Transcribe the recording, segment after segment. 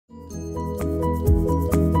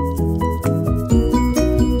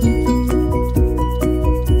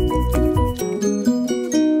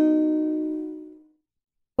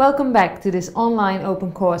Welcome back to this online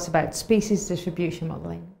open course about species distribution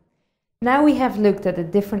modeling. Now we have looked at the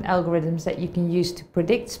different algorithms that you can use to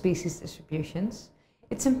predict species distributions.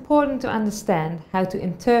 It's important to understand how to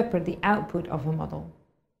interpret the output of a model.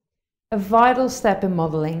 A vital step in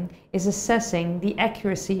modeling is assessing the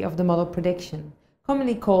accuracy of the model prediction,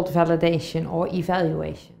 commonly called validation or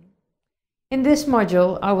evaluation. In this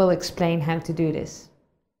module, I will explain how to do this.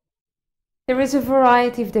 There is a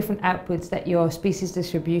variety of different outputs that your species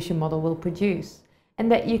distribution model will produce,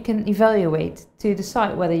 and that you can evaluate to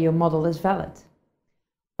decide whether your model is valid.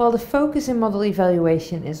 While the focus in model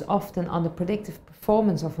evaluation is often on the predictive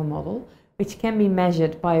performance of a model, which can be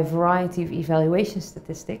measured by a variety of evaluation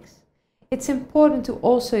statistics, it's important to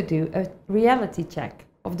also do a reality check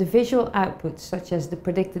of the visual outputs such as the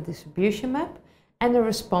predicted distribution map and the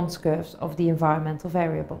response curves of the environmental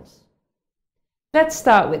variables. Let's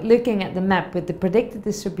start with looking at the map with the predicted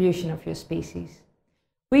distribution of your species.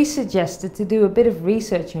 We suggested to do a bit of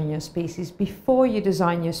research on your species before you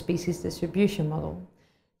design your species distribution model,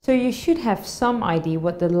 so you should have some idea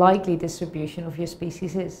what the likely distribution of your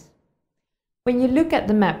species is. When you look at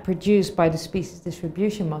the map produced by the species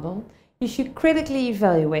distribution model, you should critically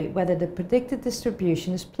evaluate whether the predicted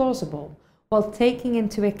distribution is plausible, while taking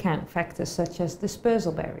into account factors such as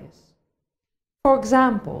dispersal barriers. For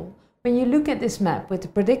example, when you look at this map with the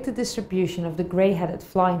predicted distribution of the grey-headed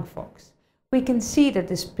flying fox, we can see that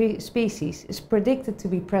this species is predicted to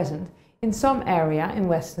be present in some area in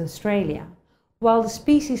Western Australia, while the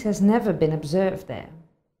species has never been observed there.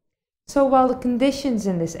 So while the conditions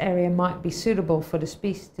in this area might be suitable for the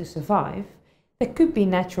species to survive, there could be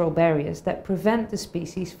natural barriers that prevent the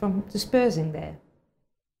species from dispersing there.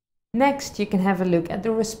 Next, you can have a look at the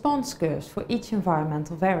response curves for each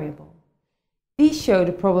environmental variable. These show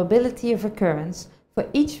the probability of occurrence for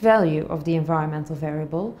each value of the environmental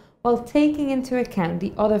variable while taking into account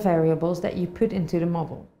the other variables that you put into the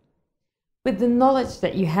model. With the knowledge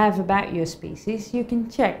that you have about your species, you can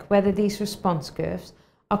check whether these response curves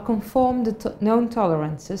are conform to known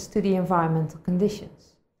tolerances to the environmental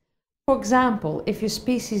conditions. For example, if your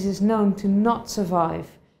species is known to not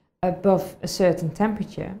survive above a certain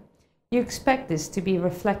temperature, you expect this to be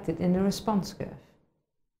reflected in the response curve.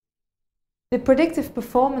 The predictive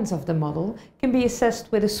performance of the model can be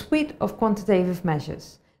assessed with a suite of quantitative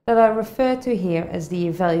measures that I refer to here as the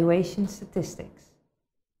evaluation statistics.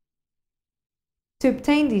 To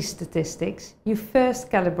obtain these statistics, you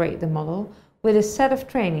first calibrate the model with a set of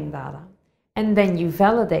training data, and then you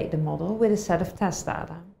validate the model with a set of test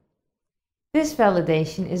data. This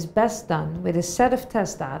validation is best done with a set of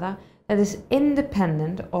test data that is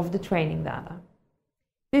independent of the training data.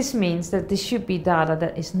 This means that this should be data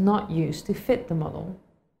that is not used to fit the model.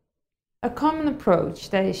 A common approach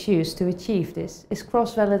that is used to achieve this is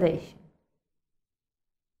cross-validation.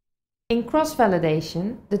 In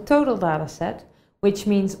cross-validation, the total data set, which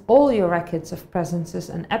means all your records of presences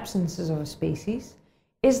and absences of a species,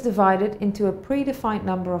 is divided into a predefined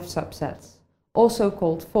number of subsets, also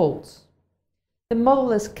called folds. The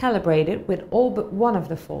model is calibrated with all but one of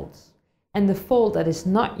the folds, and the fold that is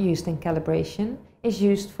not used in calibration is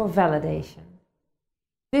used for validation.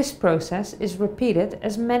 This process is repeated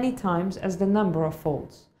as many times as the number of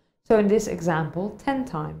folds, so in this example 10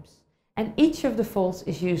 times, and each of the folds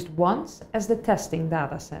is used once as the testing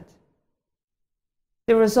data set.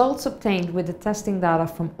 The results obtained with the testing data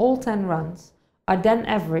from all 10 runs are then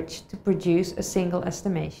averaged to produce a single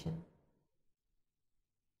estimation.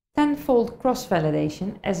 Tenfold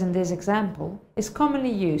cross-validation, as in this example, is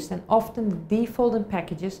commonly used and often the default in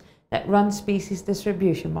packages that run species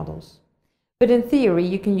distribution models. But in theory,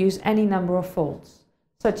 you can use any number of folds,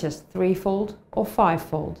 such as 3-fold or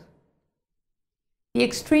 5-fold. The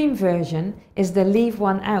extreme version is the leave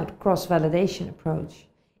one out cross-validation approach,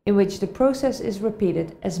 in which the process is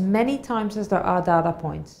repeated as many times as there are data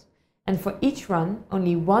points, and for each run,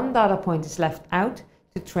 only one data point is left out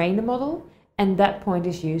to train the model, and that point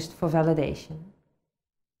is used for validation.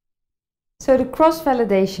 So the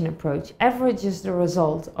cross-validation approach averages the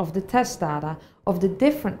result of the test data of the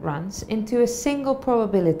different runs into a single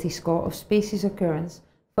probability score of species occurrence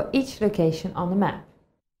for each location on the map.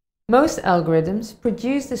 Most algorithms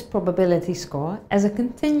produce this probability score as a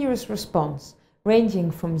continuous response ranging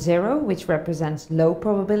from 0, which represents low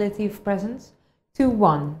probability of presence, to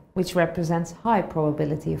 1, which represents high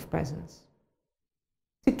probability of presence.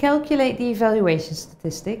 To calculate the evaluation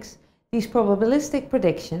statistics, these probabilistic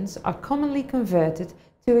predictions are commonly converted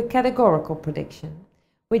to a categorical prediction,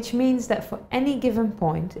 which means that for any given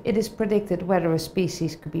point it is predicted whether a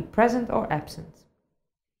species could be present or absent.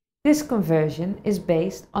 This conversion is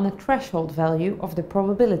based on a threshold value of the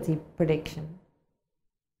probability prediction.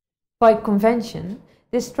 By convention,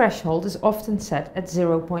 this threshold is often set at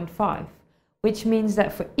 0.5, which means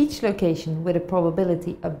that for each location with a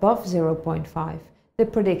probability above 0.5, the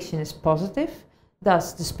prediction is positive,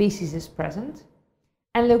 thus the species is present,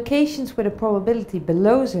 and locations with a probability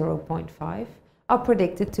below 0.5 are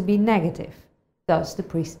predicted to be negative, thus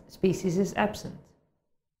the species is absent.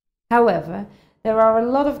 However, there are a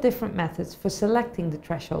lot of different methods for selecting the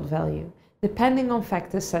threshold value, depending on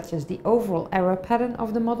factors such as the overall error pattern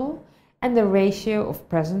of the model and the ratio of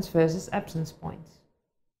presence versus absence points.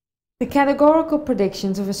 The categorical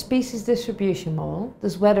predictions of a species distribution model,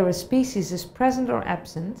 thus whether a species is present or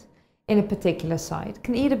absent in a particular site,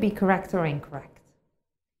 can either be correct or incorrect.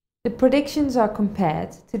 The predictions are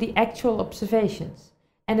compared to the actual observations,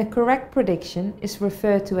 and a correct prediction is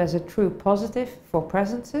referred to as a true positive for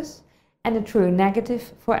presences and a true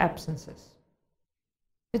negative for absences.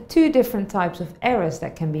 The two different types of errors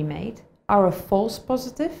that can be made are a false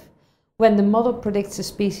positive, when the model predicts a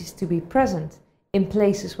species to be present in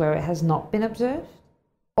places where it has not been observed,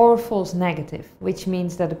 or a false negative, which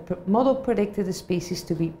means that a model predicted a species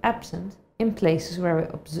to be absent in places where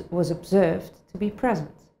it was observed to be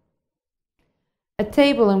present. A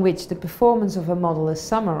table in which the performance of a model is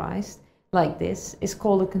summarized, like this, is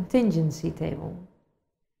called a contingency table.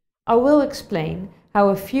 I will explain how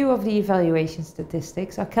a few of the evaluation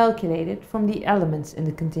statistics are calculated from the elements in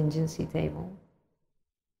the contingency table.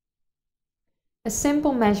 A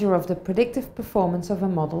simple measure of the predictive performance of a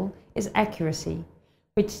model is accuracy,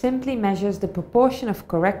 which simply measures the proportion of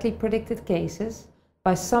correctly predicted cases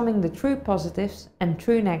by summing the true positives and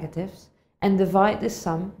true negatives and divide this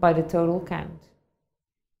sum by the total count.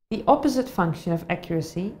 The opposite function of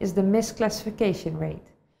accuracy is the misclassification rate,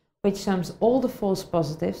 which sums all the false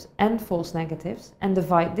positives and false negatives and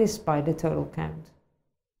divide this by the total count.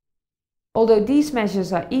 Although these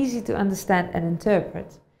measures are easy to understand and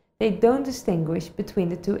interpret, they don't distinguish between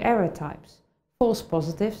the two error types, false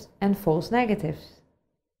positives and false negatives.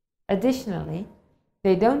 Additionally,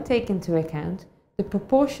 they don't take into account the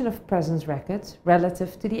proportion of presence records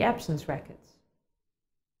relative to the absence records.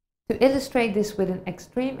 To illustrate this with an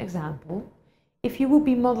extreme example, if you would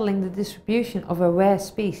be modeling the distribution of a rare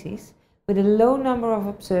species with a low number of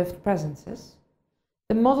observed presences,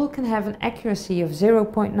 the model can have an accuracy of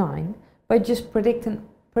 0.9 by just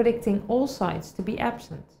predicting all sites to be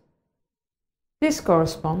absent. This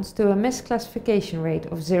corresponds to a misclassification rate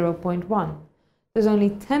of 0.1, thus only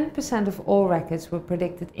 10% of all records were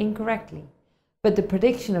predicted incorrectly, but the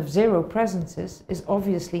prediction of 0 presences is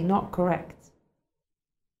obviously not correct.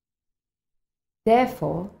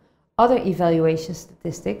 Therefore, other evaluation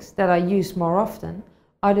statistics that are used more often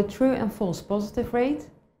are the true and false positive rate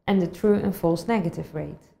and the true and false negative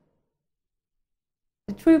rate.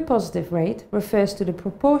 The true positive rate refers to the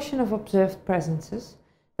proportion of observed presences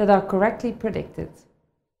that are correctly predicted.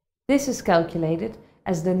 This is calculated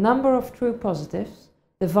as the number of true positives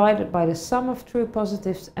divided by the sum of true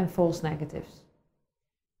positives and false negatives.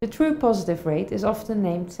 The true positive rate is often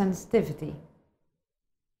named sensitivity.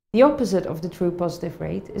 The opposite of the true positive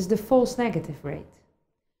rate is the false negative rate.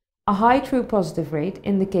 A high true positive rate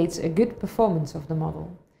indicates a good performance of the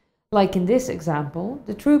model. Like in this example,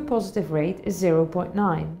 the true positive rate is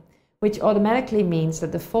 0.9, which automatically means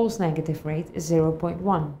that the false negative rate is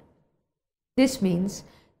 0.1. This means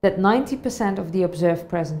that 90% of the observed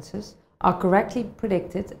presences are correctly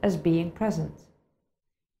predicted as being present.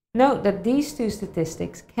 Note that these two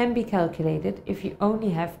statistics can be calculated if you only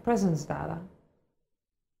have presence data.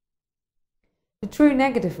 The true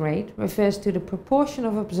negative rate refers to the proportion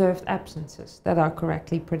of observed absences that are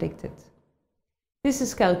correctly predicted. This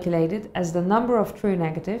is calculated as the number of true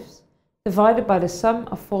negatives divided by the sum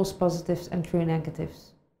of false positives and true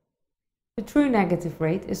negatives. The true negative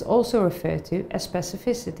rate is also referred to as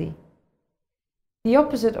specificity. The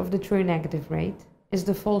opposite of the true negative rate is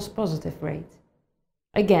the false positive rate.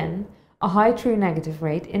 Again, a high true negative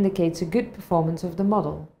rate indicates a good performance of the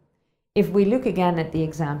model. If we look again at the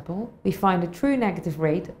example, we find a true negative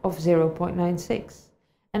rate of 0.96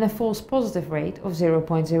 and a false positive rate of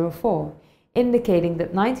 0.04, indicating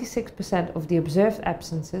that 96% of the observed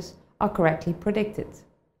absences are correctly predicted.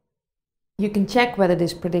 You can check whether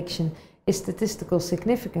this prediction is statistically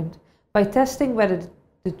significant by testing whether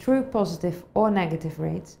the true positive or negative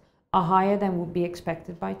rates are higher than would be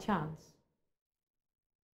expected by chance.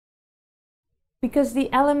 Because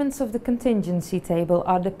the elements of the contingency table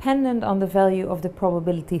are dependent on the value of the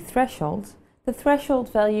probability threshold, the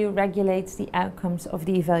threshold value regulates the outcomes of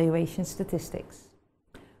the evaluation statistics.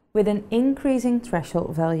 With an increasing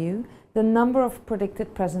threshold value, the number of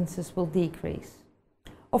predicted presences will decrease.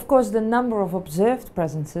 Of course, the number of observed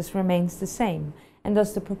presences remains the same, and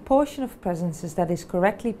thus the proportion of presences that is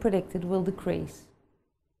correctly predicted will decrease.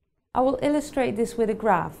 I will illustrate this with a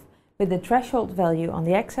graph with the threshold value on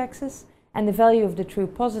the x-axis and the value of the true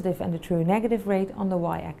positive and the true negative rate on the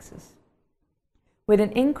y-axis. With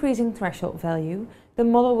an increasing threshold value, the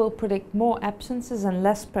model will predict more absences and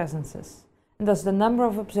less presences, and thus the number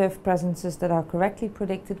of observed presences that are correctly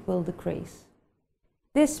predicted will decrease.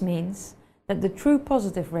 This means that the true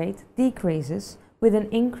positive rate decreases with an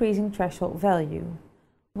increasing threshold value,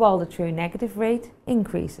 while the true negative rate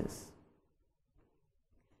increases.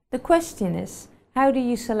 The question is, how do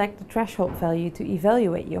you select the threshold value to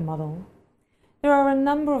evaluate your model? There are a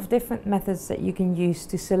number of different methods that you can use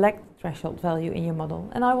to select the threshold value in your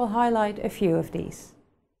model, and I will highlight a few of these.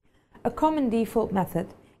 A common default method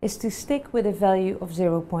is to stick with a value of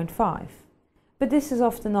 0.5, but this is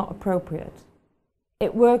often not appropriate.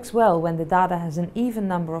 It works well when the data has an even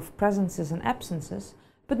number of presences and absences,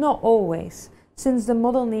 but not always, since the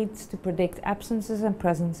model needs to predict absences and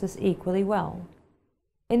presences equally well.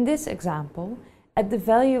 In this example, at the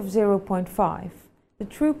value of 0.5, the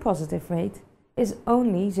true positive rate is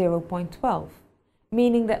only 0.12,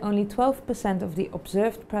 meaning that only 12% of the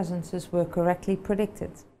observed presences were correctly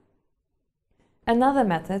predicted. Another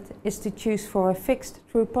method is to choose for a fixed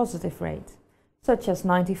true positive rate, such as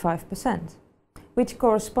 95%, which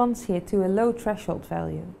corresponds here to a low threshold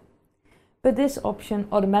value. But this option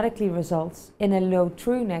automatically results in a low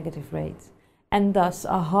true negative rate, and thus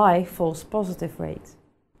a high false positive rate.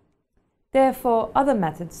 Therefore, other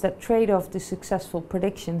methods that trade off the successful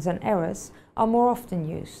predictions and errors are more often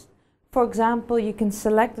used. For example, you can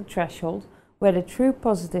select a threshold where the true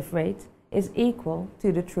positive rate is equal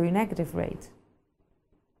to the true negative rate.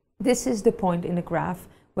 This is the point in the graph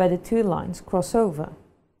where the two lines cross over.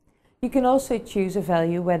 You can also choose a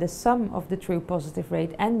value where the sum of the true positive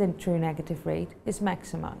rate and the true negative rate is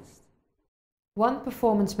maximized. One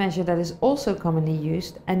performance measure that is also commonly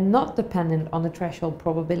used and not dependent on the threshold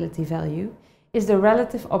probability value is the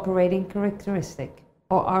relative operating characteristic,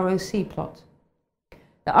 or ROC plot.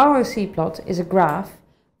 The ROC plot is a graph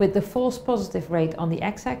with the false positive rate on the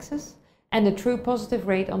x-axis and the true positive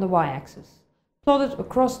rate on the y-axis, plotted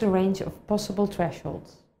across the range of possible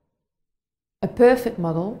thresholds. A perfect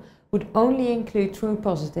model would only include true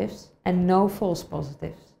positives and no false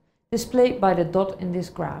positives, displayed by the dot in this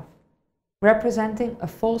graph, representing a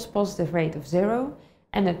false positive rate of 0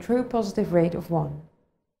 and a true positive rate of 1.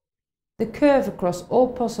 The curve across all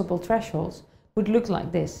possible thresholds would look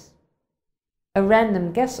like this. A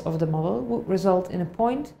random guess of the model would result in a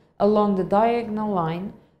point along the diagonal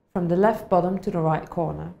line from the left bottom to the right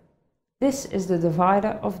corner. This is the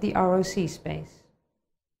divider of the ROC space.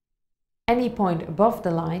 Any point above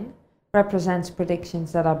the line represents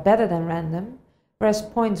predictions that are better than random, whereas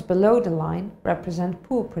points below the line represent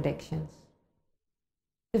poor predictions.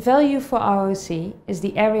 The value for ROC is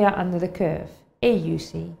the area under the curve,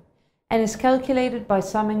 AUC, and is calculated by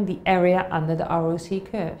summing the area under the ROC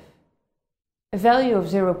curve. A value of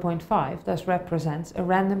 0.5 thus represents a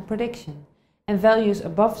random prediction, and values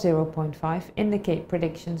above 0.5 indicate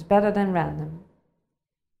predictions better than random.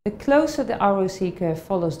 The closer the ROC curve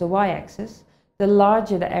follows the y-axis, the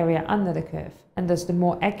larger the area under the curve, and thus the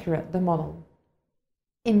more accurate the model.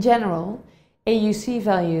 In general, AUC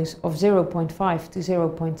values of 0.5 to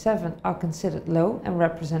 0.7 are considered low and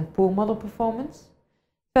represent poor model performance.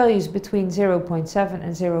 Values between 0.7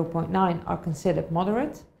 and 0.9 are considered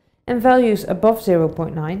moderate, and values above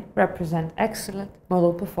 0.9 represent excellent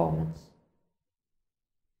model performance.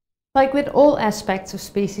 Like with all aspects of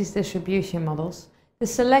species distribution models, the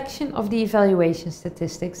selection of the evaluation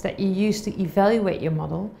statistics that you use to evaluate your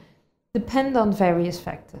model depend on various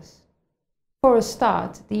factors. For a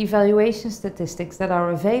start, the evaluation statistics that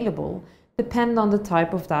are available depend on the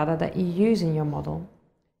type of data that you use in your model.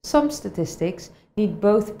 Some statistics need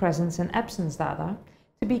both presence and absence data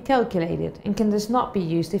to be calculated and can thus not be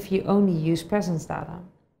used if you only use presence data.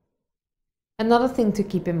 Another thing to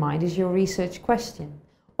keep in mind is your research question,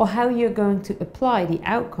 or how you're going to apply the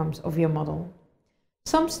outcomes of your model.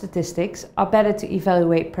 Some statistics are better to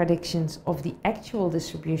evaluate predictions of the actual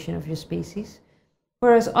distribution of your species,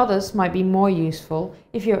 whereas others might be more useful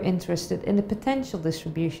if you're interested in the potential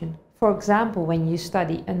distribution, for example when you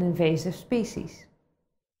study an invasive species.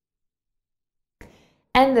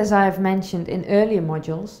 And as I have mentioned in earlier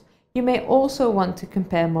modules, you may also want to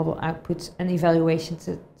compare model outputs and evaluation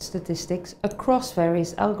statistics across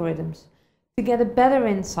various algorithms to get a better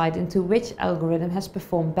insight into which algorithm has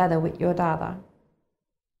performed better with your data.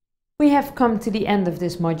 We have come to the end of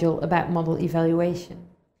this module about model evaluation.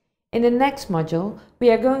 In the next module, we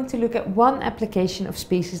are going to look at one application of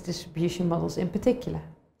species distribution models in particular,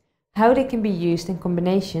 how they can be used in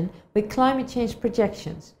combination with climate change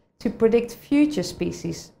projections to predict future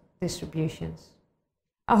species distributions.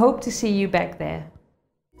 I hope to see you back there.